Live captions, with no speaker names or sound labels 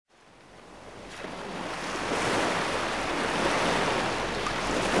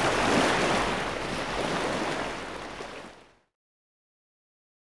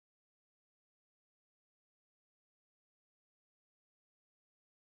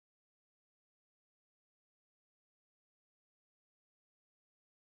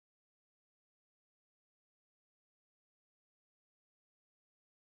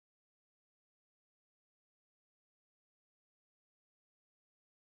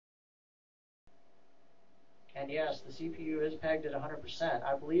And yes, the CPU is pegged at 100%.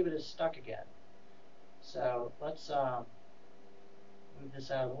 I believe it is stuck again. So let's move this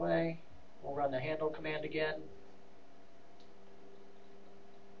out of the way. We'll run the handle command again.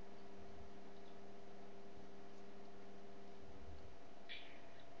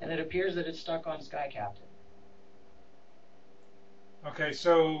 And it appears that it's stuck on Sky Captain. Okay,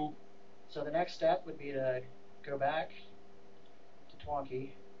 so the next step would be to go back to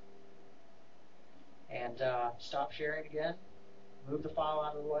Twonky and stop sharing again, move the file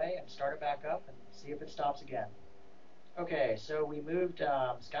out of the way, and start it back up and see if it stops again. Okay, so we moved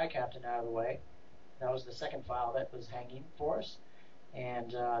Sky Captain out of the way. That was the second file that was hanging for us.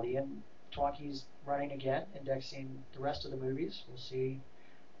 And Twonky's running again, indexing the rest of the movies. We'll see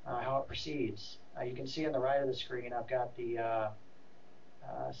how it proceeds. You can see on the right of the screen I've got the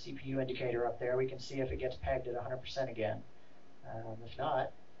CPU indicator up there. We can see if it gets pegged at 100% again. If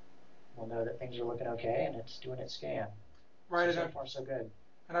not, we'll know that things are looking okay and it's doing its scan. Right. So far, so good.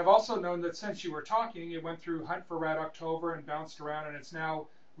 And I've also known that since you were talking, it went through Hunt for Rat October and bounced around, and it's now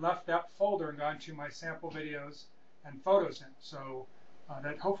left that folder and gone to my sample videos and photos now. So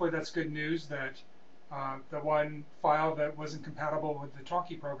hopefully that's good news that the one file that wasn't compatible with the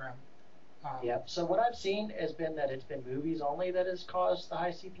Twonky program. Yep. So what I've seen has been that it's been movies only that has caused the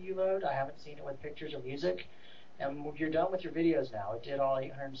high CPU load. I haven't seen it with pictures or music. And you're done with your videos now. It did all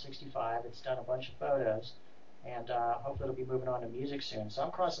 865. It's done a bunch of photos. And hopefully it'll be moving on to music soon. So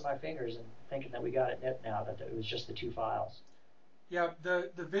I'm crossing my fingers and thinking that we got it nipped now, that it was just the two files. Yeah, the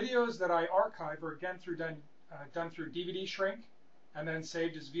videos that I archive are again done through DVD shrink and then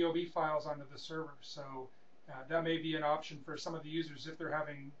saved as VOV files onto the server. So that may be an option for some of the users if they're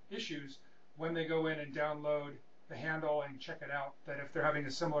having issues when they go in and download the handle and check it out, that if they're having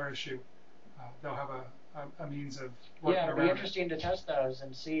a similar issue, they'll have a means of working around it. Yeah, it'll be interesting to test those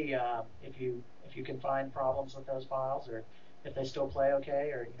and see if you can find problems with those files, or if they still play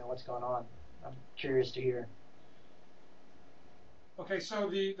okay, or what's going on. I'm curious to hear. Okay, so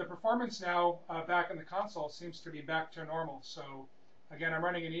the performance now back in the console seems to be back to normal. So again, I'm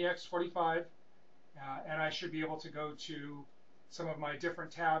running an EX45, and I should be able to go to some of my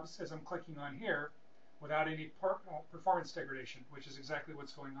different tabs as I'm clicking on here without any performance degradation, which is exactly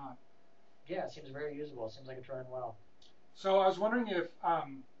what's going on. Yeah, it seems very usable. It seems like it's running well. So I was wondering if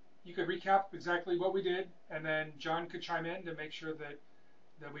you could recap exactly what we did, and then John could chime in to make sure that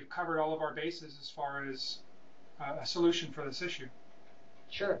we've covered all of our bases as far as a solution for this issue.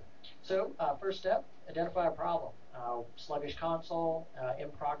 Sure. So first step, identify a problem. Sluggish console, in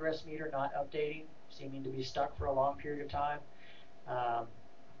progress meter not updating, seeming to be stuck for a long period of time. 100%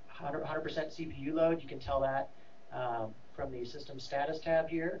 CPU load, you can tell that from the system status tab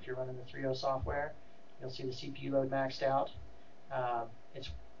here. If you're running the 3.0 software, you'll see the CPU load maxed out.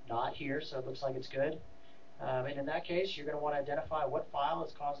 It's not here, so it looks like it's good. And in that case, you're going to want to identify what file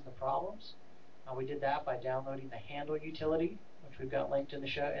is causing the problems. We did that by downloading the handle utility, which we've got linked in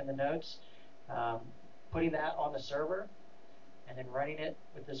the notes, putting that on the server, and then running it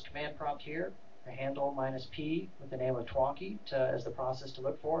with this command prompt here, the handle -p with the name of Twonky as the process to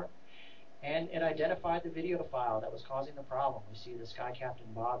look for. And it identified the video file that was causing the problem. We see the Sky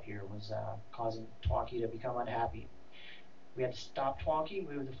Captain Bob here was causing Twonky to become unhappy. We had to stop Twonky,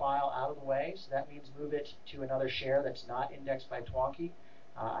 move the file out of the way, so that means move it to another share that's not indexed by Twonky.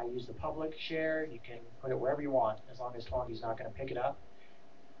 I use the public share. You can put it wherever you want, as long as Twonky's not going to pick it up.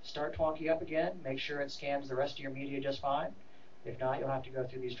 Start Twonky up again, make sure it scans the rest of your media just fine. If not, you'll have to go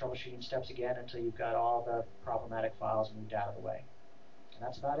through these troubleshooting steps again until you've got all the problematic files moved out of the way. And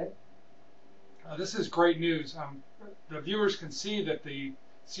that's about it. This is great news. The viewers can see that the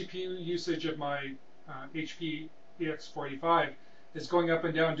CPU usage of my HP EX45 is going up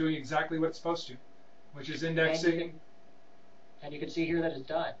and down, doing exactly what it's supposed to, which is indexing. And you can see here that it's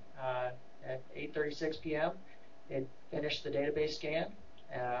done. At 8:36 p.m., it finished the database scan.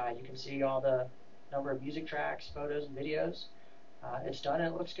 You can see all the number of music tracks, photos, and videos. It's done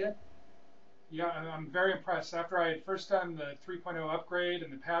and it looks good. Yeah, I'm very impressed. After I had first done the 3.0 upgrade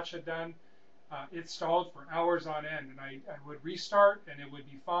and the patch had done, it stalled for hours on end, and I would restart and it would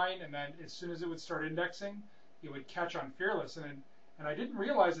be fine, and then as soon as it would start indexing, it would catch on Fearless, and I didn't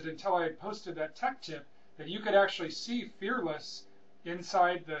realize it until I had posted that tech tip that you could actually see Fearless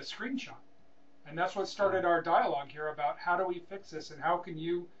inside the screenshot. And that's what started our dialogue here about how do we fix this and how can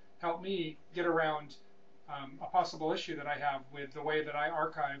you help me get around a possible issue that I have with the way that I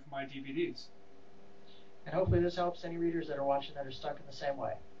archive my DVDs. And hopefully this helps any readers that are watching that are stuck in the same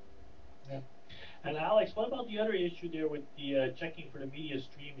way. Yeah. And Alex, what about the other issue there with the checking for the media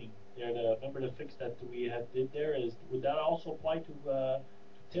streaming? There, remember the fix that we did there? Would that also apply to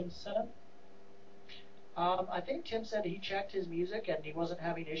Tim's setup? I think Tim said he checked his music and he wasn't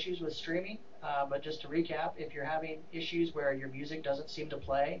having issues with streaming. But just to recap, if you're having issues where your music doesn't seem to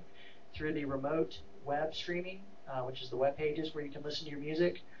play through the remote web streaming, which is the web pages where you can listen to your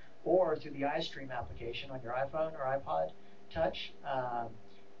music, or through the iStream application on your iPhone or iPod Touch,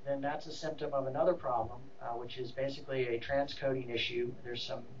 then that's a symptom of another problem, which is basically a transcoding issue. There's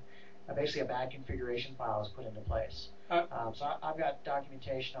some basically a bad configuration file is put into place. So I've got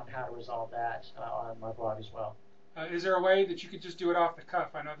documentation on how to resolve that on my blog as well. Is there a way that you could just do it off the cuff?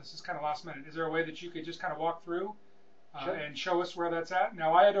 I know this is kind of last minute. Is there a way that you could just kind of walk through Sure. and show us where that's at?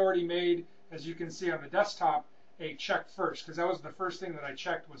 Now, I had already made, as you can see on the desktop, a check first, because that was the first thing that I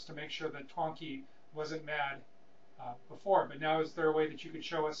checked, was to make sure that Twonky wasn't mad before. But now, is there a way that you could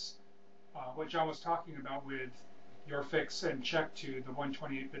show us what John was talking about with your fix and check to the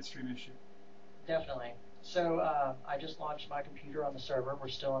 128-bit stream issue? Definitely. So I just launched my computer on the server. We're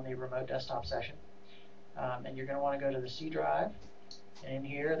still in the remote desktop session. And you're going to want to go to the C drive. And in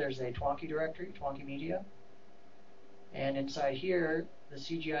here, there's a Twonky directory, Twonky Media. And inside here, the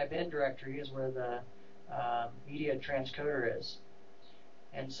CGI bin directory is where the media transcoder is.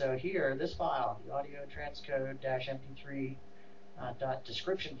 And so here, this file, the audio transcode-mp3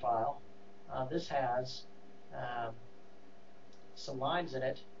 .description file, this has some lines in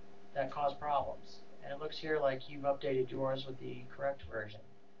it that cause problems. And it looks here like you've updated yours with the correct version.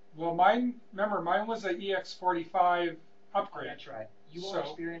 Well, mine was an EX45 upgrade. Oh, that's right. You will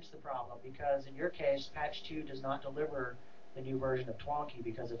experience the problem because in your case, patch 2 does not deliver the new version of Twonky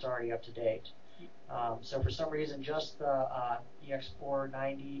because it's already up to date. So for some reason, just the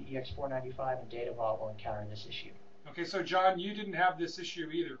EX490, EX495, and Data Vault will encounter this issue. Okay, so John, you didn't have this issue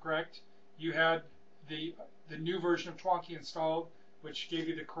either, correct? You had the new version of Twonky installed, which gave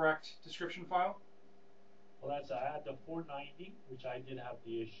you the correct description file? Well, I had the 490, which I did have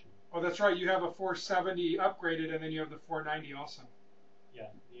the issue. Oh, that's right. You have a 470 upgraded, and then you have the 490 also. Yeah,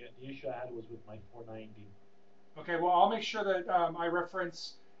 the issue I had was with my 490. Okay, well, I'll make sure that I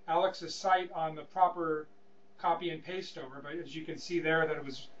reference Alex's site on the proper copy and paste over, but as you can see there that it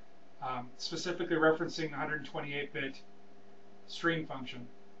was specifically referencing the 128-bit stream function.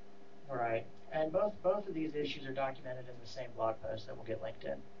 All right. And both of these issues are documented in the same blog post that will get linked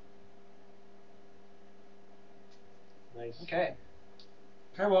in. Nice. Okay.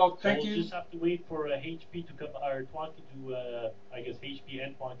 Okay, well, thank you. We'll just have to wait for HP to come, or Twonky to, I guess HP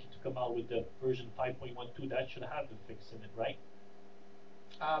and Twonky to come out with the version 5.12. That should have the fix in it, right?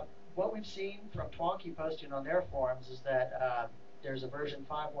 What we've seen from Twonky posting on their forums is that there's a version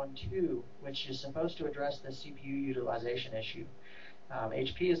 5.12 which is supposed to address the CPU utilization issue.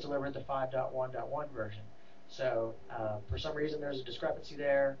 HP has delivered the 5.1.1 version. So for some reason there's a discrepancy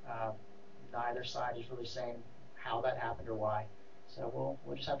there. Neither side is really saying how that happened or why. So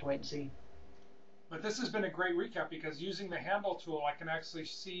we'll just have to wait and see. But this has been a great recap because using the handle tool, I can actually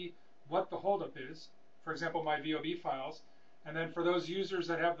see what the holdup is. For example, my VOB files. And then for those users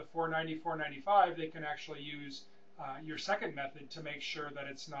that have the 490, 495, they can actually use your second method to make sure that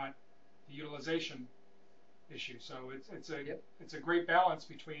it's not the utilization issue. So it's a great balance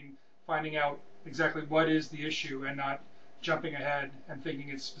between finding out exactly what is the issue and not jumping ahead and thinking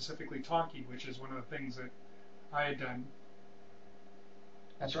it's specifically Twonky, which is one of the things that I had done.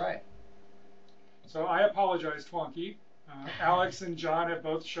 That's right. So I apologize, Twonky. Alex and John have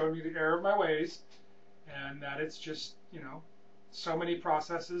both shown me the error of my ways, and that it's just, so many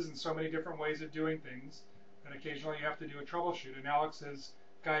processes and so many different ways of doing things that occasionally you have to do a troubleshoot. And Alex's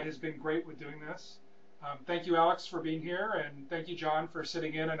guide has been great with doing this. Thank you, Alex, for being here, and thank you, John, for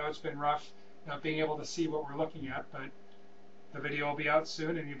sitting in. I know it's been rough not being able to see what we're looking at, but the video will be out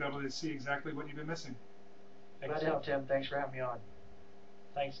soon, and you'll be able to see exactly what you've been missing. Glad to help, Tim. Thanks for having me on.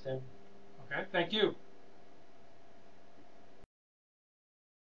 Thanks, Tim. Okay, thank you.